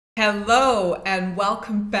Hello and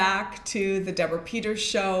welcome back to the Deborah Peters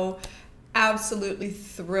Show. Absolutely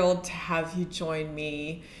thrilled to have you join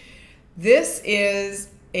me. This is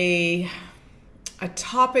a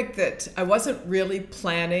topic that I wasn't really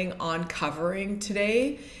planning on covering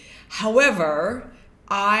today. However,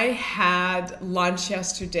 I had lunch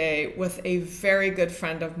yesterday with a very good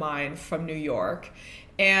friend of mine from New York,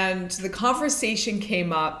 and the conversation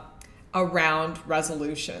came up around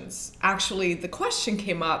resolutions. Actually, the question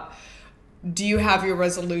came up, do you have your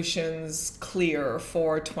resolutions clear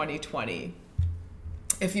for 2020?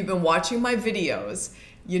 If you've been watching my videos,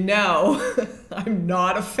 you know I'm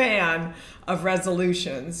not a fan of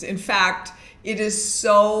resolutions. In fact, it is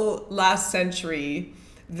so last century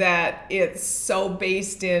that it's so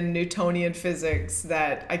based in Newtonian physics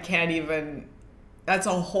that I can't even, that's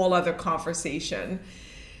a whole other conversation.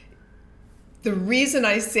 The reason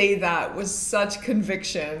I say that with such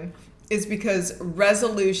conviction is because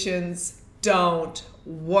resolutions don't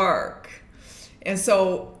work. And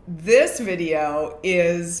so this video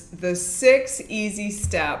is the 6 easy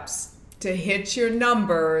steps to hit your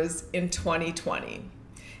numbers in 2020.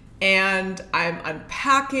 And I'm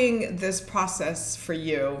unpacking this process for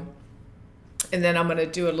you. And then I'm going to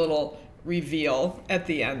do a little reveal at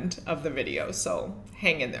the end of the video. So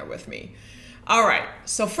hang in there with me. All right.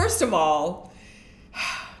 So first of all,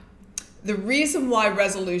 the reason why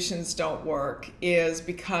resolutions don't work is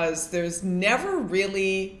because there's never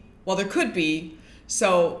really, well, there could be.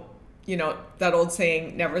 So, you know, that old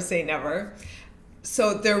saying, never say never.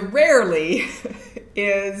 So there rarely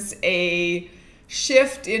is a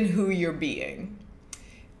shift in who you're being.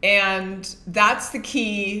 And that's the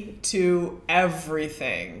key to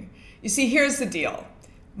everything. You see, here's the deal.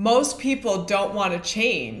 Most people don't want to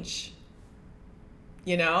change,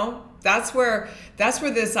 you know? That's where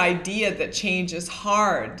this idea that change is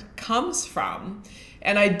hard comes from.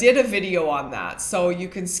 And I did a video on that. So you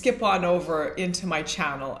can skip on over into my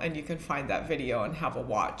channel and you can find that video and have a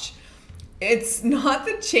watch. It's not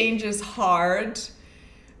that change is hard.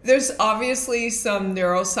 There's obviously some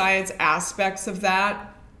neuroscience aspects of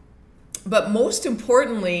that. But most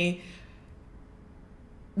importantly,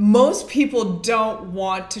 most people don't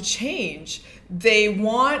want to change. They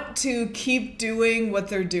want to keep doing what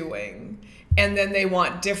they're doing, and then they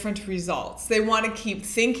want different results. They want to keep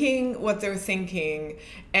thinking what they're thinking,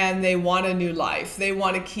 and they want a new life. They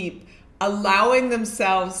want to keep allowing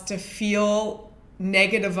themselves to feel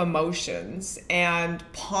negative emotions and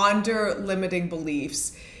ponder limiting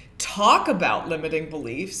beliefs, talk about limiting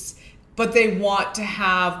beliefs, but they want to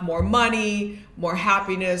have more money, more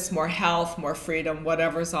happiness, more health, more freedom,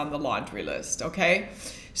 whatever's on the laundry list, okay?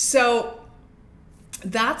 So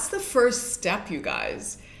that's the first step, you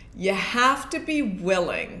guys. You have to be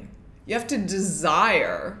willing. You have to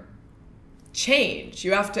desire change.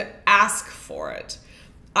 You have to ask for it.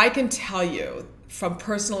 I can tell you from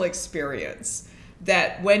personal experience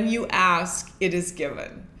that when you ask, it is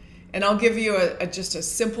given. And I'll give you just a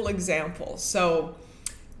simple example. So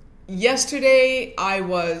yesterday,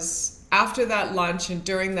 after that lunch and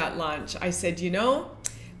during that lunch, I said, you know,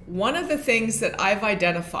 one of the things that I've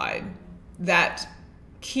identified that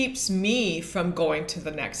keeps me from going to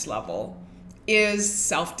the next level is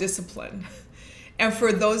self-discipline. And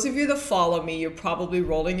for those of you that follow me, you're probably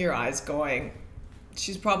rolling your eyes going,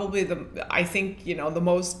 she's probably the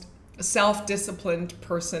most self-disciplined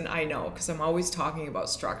person I know, because I'm always talking about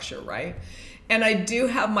structure, right? And I do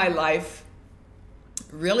have my life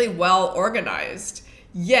really well organized,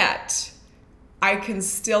 yet I can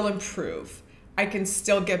still improve. I can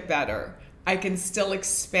still get better. I can still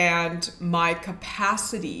expand my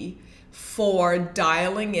capacity for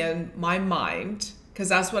dialing in my mind, because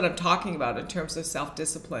that's what I'm talking about in terms of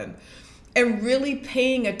self-discipline, and really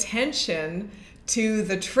paying attention to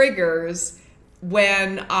the triggers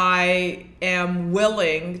when I am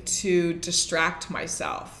willing to distract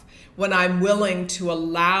myself, when I'm willing to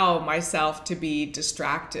allow myself to be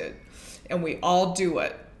distracted. And we all do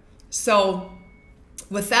it. So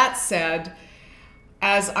with that said,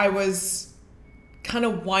 as I was kind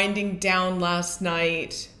of winding down last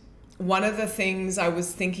night, one of the things I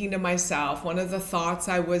was thinking to myself, one of the thoughts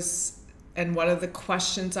and one of the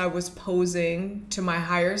questions I was posing to my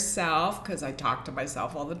higher self, because I talk to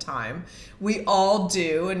myself all the time, we all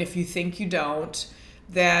do, and if you think you don't,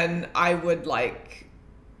 then I would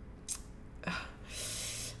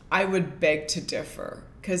beg to differ,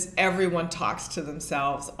 because everyone talks to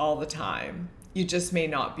themselves all the time. You just may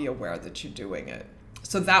not be aware that you're doing it.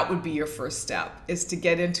 So that would be your first step, is to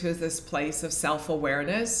get into this place of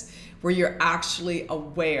self-awareness where you're actually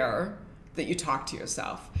aware that you talk to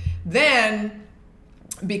yourself. Then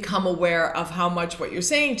become aware of how much what you're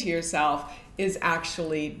saying to yourself is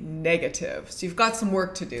actually negative. So you've got some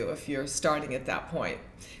work to do if you're starting at that point.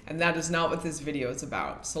 And that is not what this video is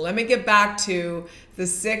about. So let me get back to the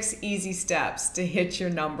 6 easy steps to hit your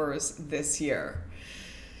numbers this year.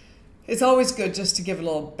 It's always good just to give a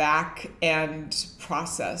little back end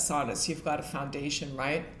process on it so you've got a foundation,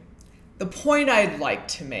 right? The point I'd like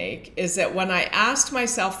to make is that when I asked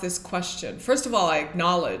myself this question, first of all, I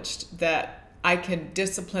acknowledged that I can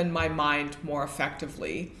discipline my mind more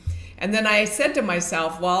effectively. And then I said to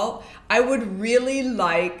myself, well, I would really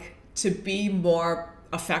like to be more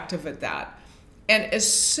effective at that. And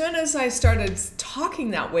as soon as I started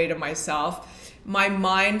talking that way to myself, my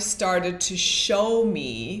mind started to show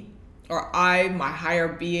me, or my higher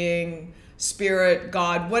being, spirit,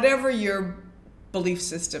 God, whatever your belief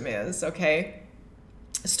system is, okay,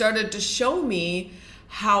 started to show me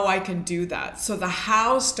how I can do that. So the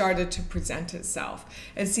how started to present itself.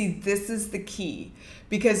 And see, this is the key.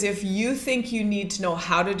 Because if you think you need to know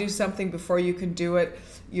how to do something before you can do it,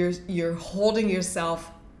 you're holding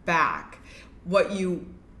yourself back. What you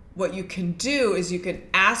can do is you can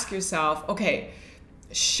ask yourself, okay,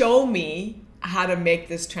 show me how to make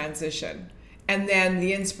this transition. And then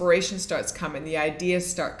the inspiration starts coming, the ideas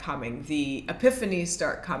start coming, the epiphanies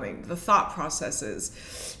start coming, the thought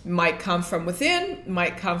processes might come from within,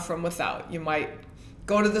 might come from without. You might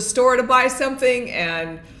go to the store to buy something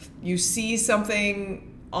and you see something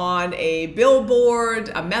on a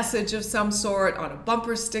billboard, a message of some sort, on a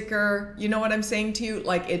bumper sticker. You know what I'm saying to you?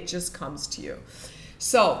 Like, it just comes to you.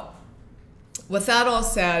 So with that all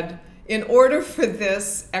said, in order for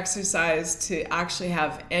this exercise to actually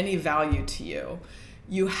have any value to you,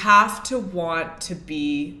 you have to want to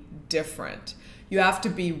be different. You have to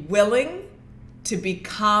be willing to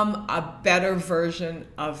become a better version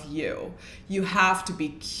of you. You have to be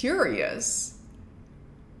curious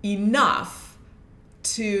enough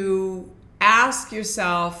to ask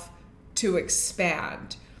yourself to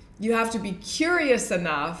expand. You have to be curious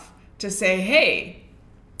enough to say, hey,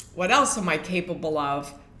 what else am I capable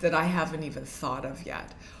of that I haven't even thought of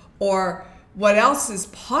yet? Or what else is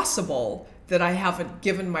possible that I haven't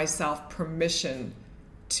given myself permission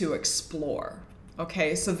to explore?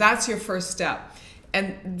 Okay, so that's your first step.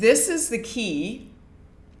 And this is the key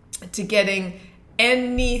to getting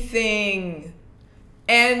anything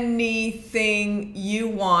you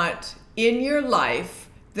want in your life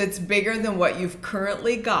that's bigger than what you've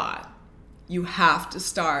currently got. You have to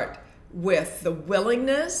start with the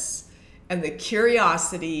willingness and the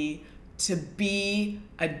curiosity to be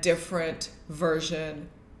a different version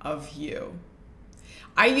of you.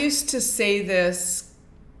 I used to say this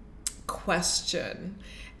question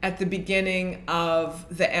at the beginning of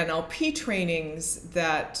the NLP trainings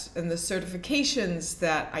and the certifications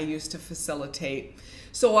that I used to facilitate.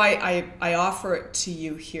 So I offer it to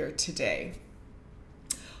you here today.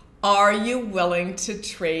 Are you willing to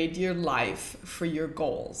trade your life for your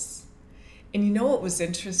goals? And you know what was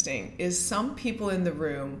interesting is some people in the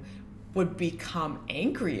room would become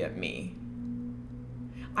angry at me.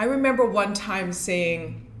 I remember one time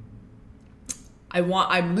saying,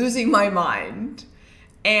 I'm losing my mind.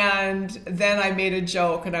 And then I made a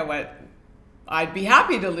joke and I went, I'd be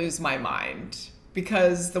happy to lose my mind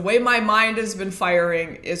because the way my mind has been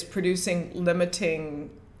firing is producing limiting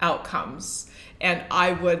outcomes. And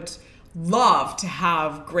I would love to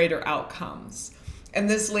have greater outcomes. And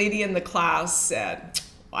this lady in the class said,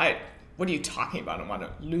 what are you talking about? I want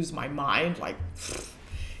to lose my mind?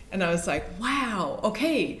 And I was like, wow,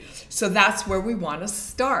 okay. So that's where we want to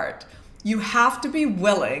start. You have to be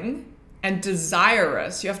willing and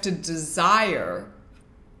desirous. You have to desire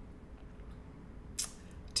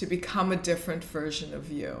to become a different version of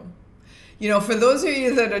you. You know, for those of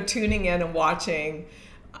you that are tuning in and watching,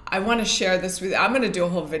 I want to share this with you. I'm going to do a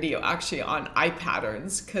whole video actually on eye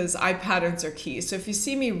patterns because eye patterns are key. So if you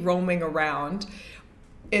see me roaming around,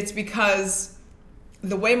 it's because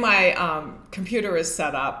the way my computer is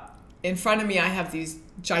set up, in front of me I have these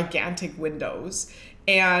gigantic windows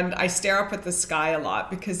and I stare up at the sky a lot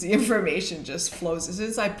because the information just flows. As soon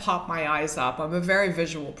as I pop my eyes up, I'm a very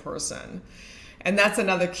visual person. And that's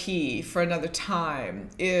another key for another time,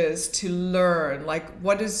 is to learn, like,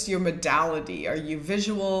 what is your modality? Are you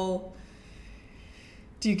visual?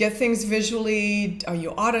 Do you get things visually? Are you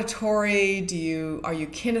auditory? Are you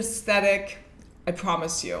kinesthetic? I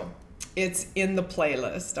promise you, it's in the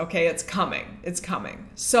playlist, okay? It's coming, it's coming.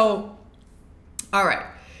 So, all right.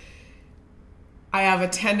 I have a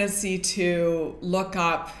tendency to look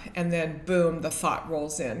up and then boom, the thought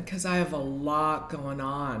rolls in because I have a lot going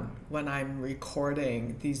on when I'm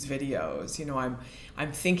recording these videos. You know,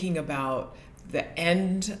 I'm thinking about the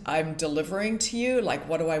end I'm delivering to you. Like,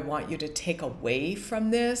 what do I want you to take away from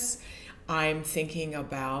this? I'm thinking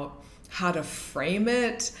about how to frame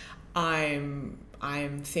it. I'm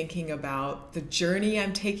thinking about the journey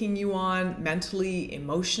I'm taking you on mentally,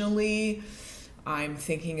 emotionally. I'm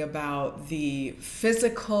thinking about the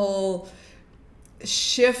physical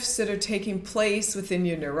shifts that are taking place within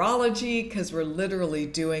your neurology, because we're literally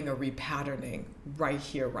doing a repatterning right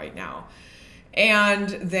here, right now. And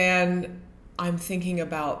then I'm thinking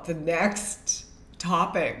about the next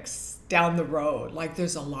topics down the road. Like,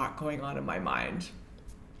 there's a lot going on in my mind.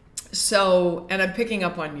 So, and I'm picking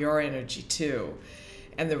up on your energy too,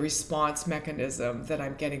 and the response mechanism that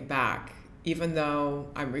I'm getting back. Even though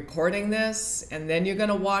I'm recording this and then you're going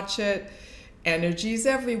to watch it, energy's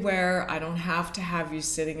everywhere. I don't have to have you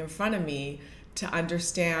sitting in front of me to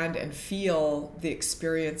understand and feel the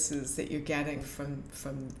experiences that you're getting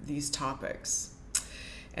from these topics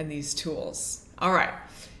and these tools. All right,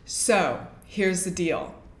 so here's the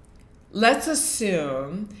deal. Let's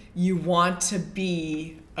assume you want to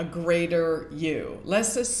be a greater you.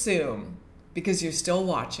 Let's assume, because you're still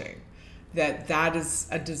watching, that that is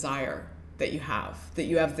a desire that you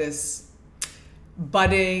have this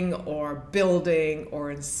budding or building or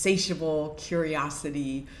insatiable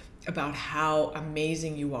curiosity about how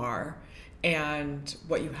amazing you are and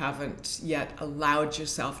what you haven't yet allowed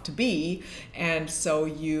yourself to be. And so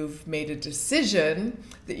you've made a decision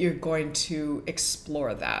that you're going to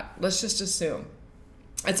explore that. Let's just assume.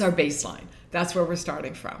 It's our baseline. That's where we're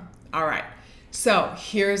starting from. All right. So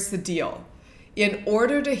here's the deal. In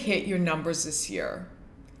order to hit your numbers this year,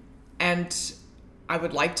 and I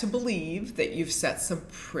would like to believe that you've set some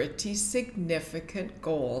pretty significant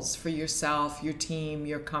goals for yourself, your team,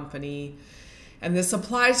 your company, and this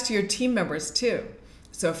applies to your team members too.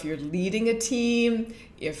 So if you're leading a team,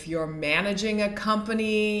 if you're managing a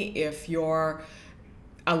company, if you're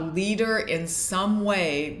a leader in some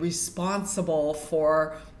way responsible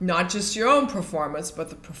for not just your own performance, but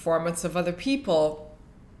the performance of other people,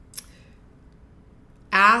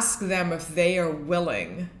 ask them if they are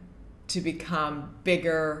willing to become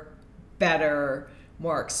bigger, better,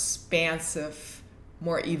 more expansive,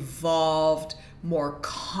 more evolved, more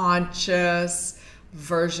conscious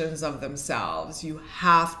versions of themselves. You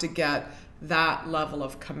have to get that level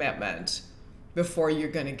of commitment before you're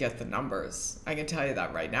going to get the numbers. I can tell you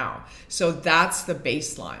that right now. So that's the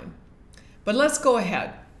baseline. But let's go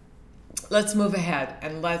ahead. Let's move ahead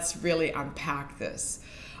and let's really unpack this.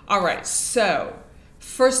 All right, so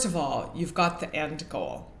first of all, you've got the end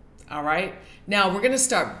goal. All right, now we're going to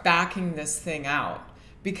start backing this thing out,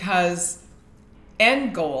 because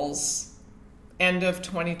end goals, end of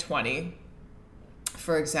 2020,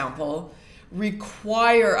 for example,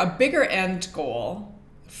 require a bigger end goal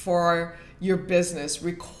for your business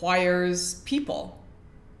requires people.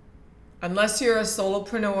 Unless you're a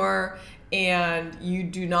solopreneur and you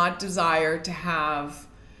do not desire to have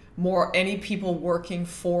any people working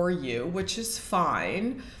for you, which is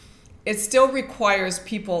fine, it still requires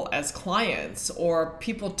people as clients or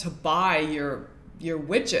people to buy your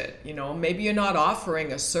widget. You know, maybe you're not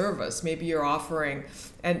offering a service, maybe you're offering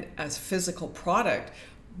a physical product.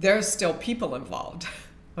 There's still people involved.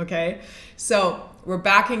 Okay, so we're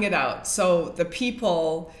backing it out. So the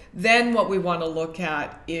people, then what we want to look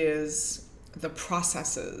at is the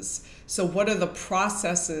processes. So what are the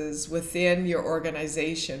processes within your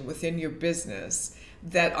organization, within your business,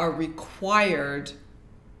 that are required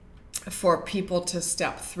for people to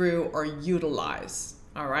step through or utilize?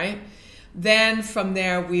 All right. Then from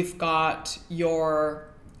there, we've got your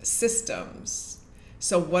systems.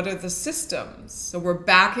 So what are the systems? So we're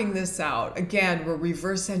backing this out. Again, we're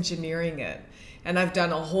reverse engineering it. And I've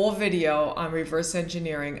done a whole video on reverse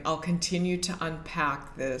engineering. I'll continue to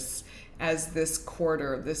unpack this as this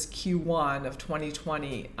quarter, this Q1 of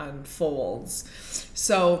 2020 unfolds.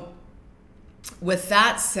 So with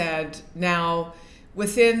that said, now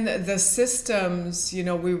within the systems, you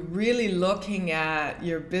know, we're really looking at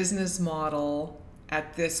your business model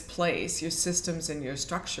at this place, your systems and your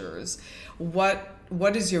structures.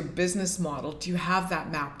 What is your business model? Do you have that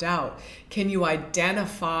mapped out? Can you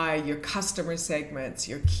identify your customer segments,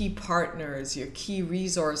 your key partners, your key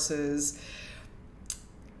resources,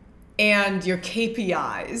 and your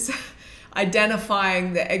KPIs?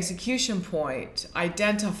 Identifying the execution point,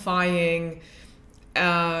 identifying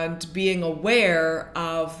and being aware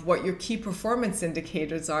of what your key performance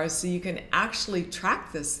indicators are so you can actually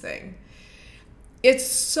track this thing. It's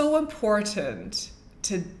so important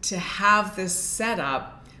to have this set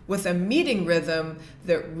up with a meeting rhythm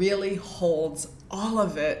that really holds all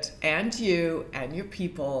of it and you and your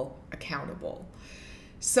people accountable.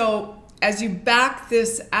 So as you back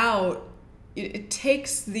this out, it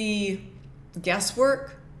takes the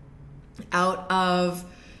guesswork out of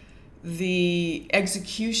the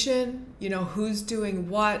execution, who's doing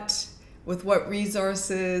what, with what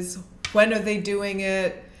resources, when are they doing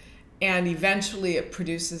it, and eventually it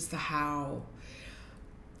produces the how.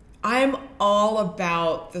 I'm all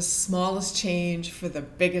about the smallest change for the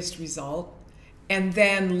biggest result, and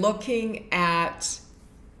then looking at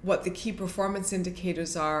what the key performance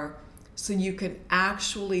indicators are so you can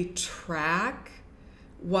actually track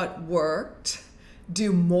what worked,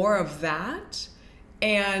 do more of that,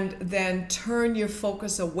 and then turn your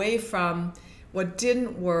focus away from what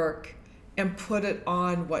didn't work and put it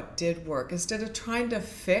on what did work. Instead of trying to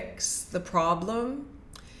fix the problem,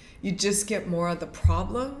 you just get more of the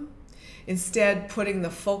problem. Instead, putting the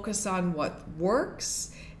focus on what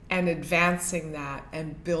works and advancing that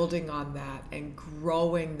and building on that and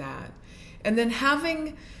growing that. And then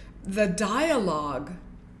having the dialogue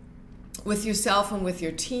with yourself and with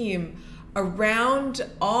your team around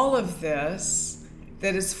all of this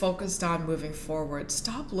that is focused on moving forward.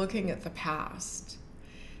 Stop looking at the past.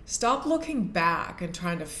 Stop looking back and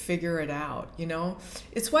trying to figure it out,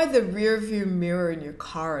 It's why the rear view mirror in your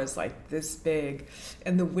car is like this big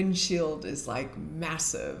and the windshield is like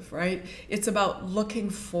massive, right? It's about looking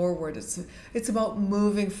forward. It's about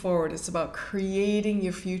moving forward. It's about creating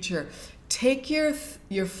your future. Take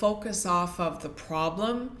your focus off of the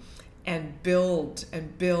problem and build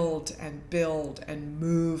and build and build and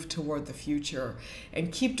move toward the future,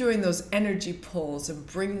 and keep doing those energy pulls and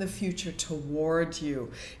bring the future toward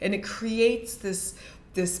you. And it creates this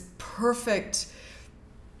perfect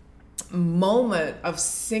moment of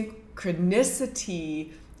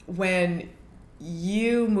synchronicity when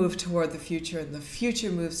you move toward the future and the future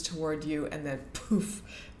moves toward you, and then poof,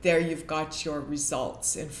 there you've got your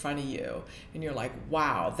results in front of you. And you're like,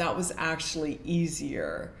 wow, that was actually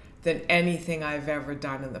easier than anything I've ever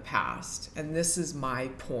done in the past. And this is my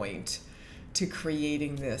point to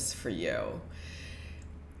creating this for you.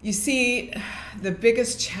 You see, the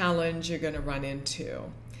biggest challenge you're going to run into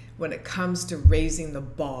when it comes to raising the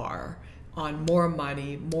bar on more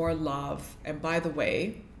money, more love, and by the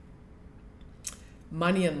way,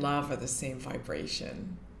 money and love are the same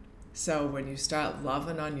vibration. So when you start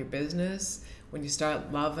loving on your business, when you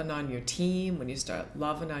start loving on your team, when you start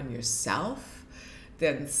loving on yourself,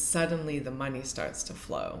 then suddenly the money starts to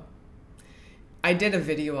flow. I did a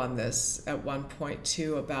video on this at one point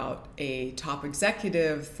too about a top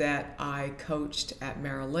executive that I coached at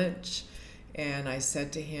Merrill Lynch. And I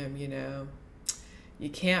said to him, you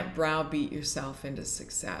can't browbeat yourself into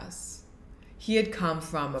success. He had come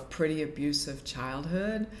from a pretty abusive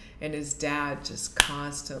childhood, and his dad just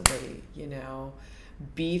constantly,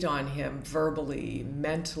 beat on him verbally,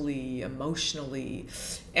 mentally, emotionally.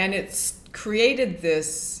 And it's created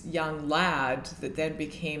this young lad that then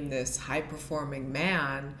became this high-performing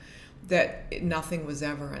man that nothing was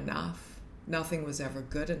ever enough. Nothing was ever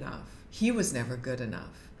good enough. He was never good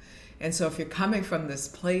enough. And so if you're coming from this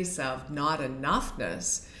place of not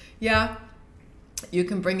enoughness, yeah, you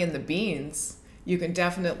can bring in the beans. You can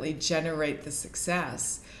definitely generate the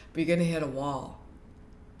success, but you're going to hit a wall.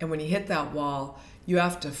 And when you hit that wall, you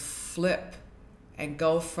have to flip and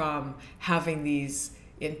go from having these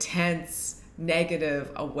intense,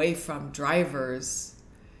 negative, away from drivers,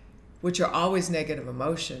 which are always negative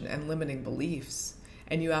emotion and limiting beliefs.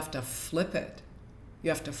 And you have to flip it.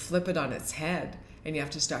 You have to flip it on its head, and you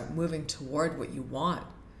have to start moving toward what you want.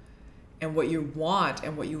 And what you want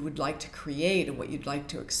and what you would like to create and what you'd like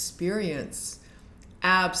to experience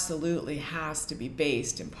absolutely has to be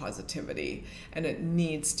based in positivity, and it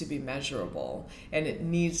needs to be measurable, and it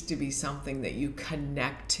needs to be something that you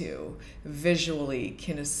connect to visually,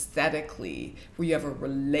 kinesthetically, where you have a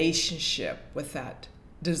relationship with that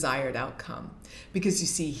desired outcome. Because you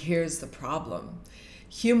see, here's the problem.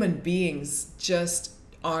 Human beings just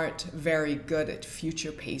aren't very good at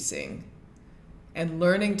future pacing. And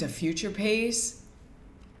learning to future pace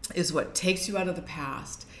is what takes you out of the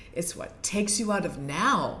past. It's what takes you out of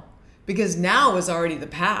now, because now is already the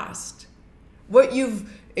past. What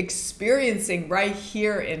you've experiencing right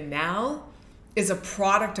here and now is a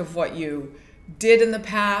product of what you did in the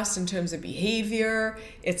past in terms of behavior.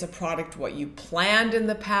 It's a product of what you planned in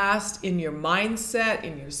the past in your mindset,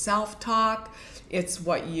 in your self-talk. It's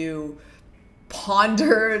what you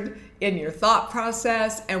pondered in your thought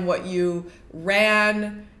process and what you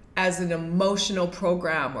ran as an emotional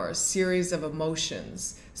program or a series of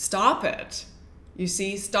emotions. Stop it. You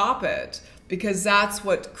see, stop it, because that's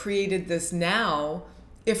what created this now.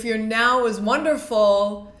 If your now is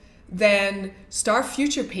wonderful, then start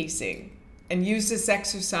future pacing and use this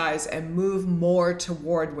exercise and move more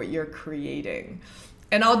toward what you're creating.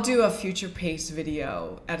 And I'll do a future pace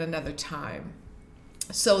video at another time.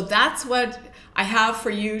 So that's what I have for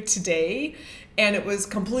you today. And it was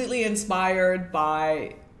completely inspired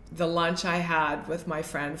by the lunch I had with my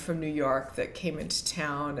friend from New York that came into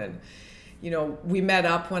town. And, you know, we met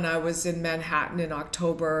up when I was in Manhattan in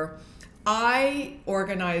October. I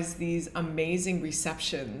organize these amazing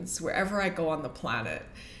receptions wherever I go on the planet.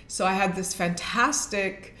 So I had this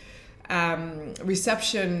fantastic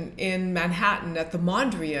reception in Manhattan at the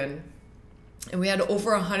Mondrian, and we had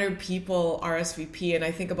over 100 people RSVP, and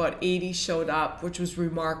I think about 80 showed up, which was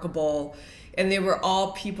remarkable. And they were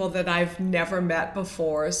all people that I've never met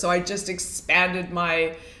before. So I just expanded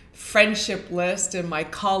my friendship list and my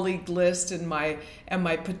colleague list and my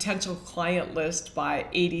potential client list by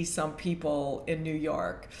 80 some people in New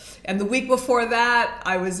York. And the week before that,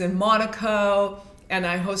 I was in Monaco and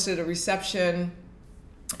I hosted a reception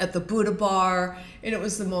at the Buddha Bar, and it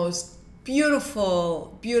was the most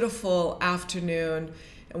beautiful, beautiful afternoon.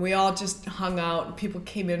 And we all just hung out, and people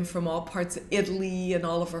came in from all parts of Italy and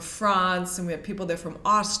all over France, and we had people there from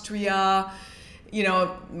Austria. You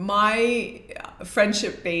know, my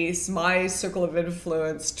friendship base, my circle of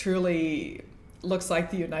influence truly looks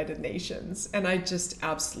like the United Nations, and I just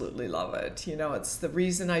absolutely love it. You know, it's the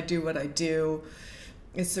reason I do what I do.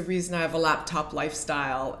 It's the reason I have a laptop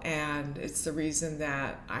lifestyle, and it's the reason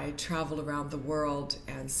that I travel around the world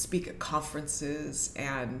and speak at conferences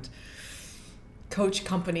and coach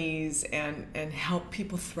companies and help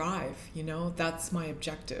people thrive. You know, that's my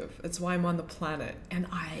objective. That's why I'm on the planet, and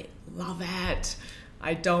I love it.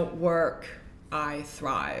 I don't work, I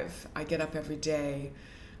thrive. I get up every day.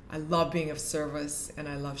 I love being of service, and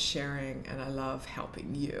I love sharing, and I love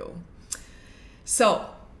helping you. So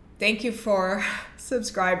thank you for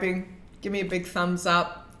subscribing. Give me a big thumbs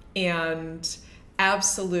up, and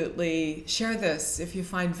absolutely share this if you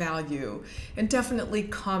find value, and definitely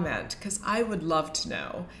comment, because I would love to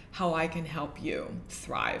know how I can help you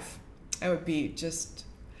thrive. It would be just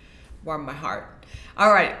warm my heart.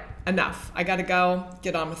 All right, enough. I gotta go,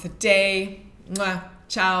 get on with the day. Mwah,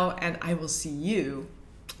 ciao, and I will see you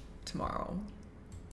tomorrow.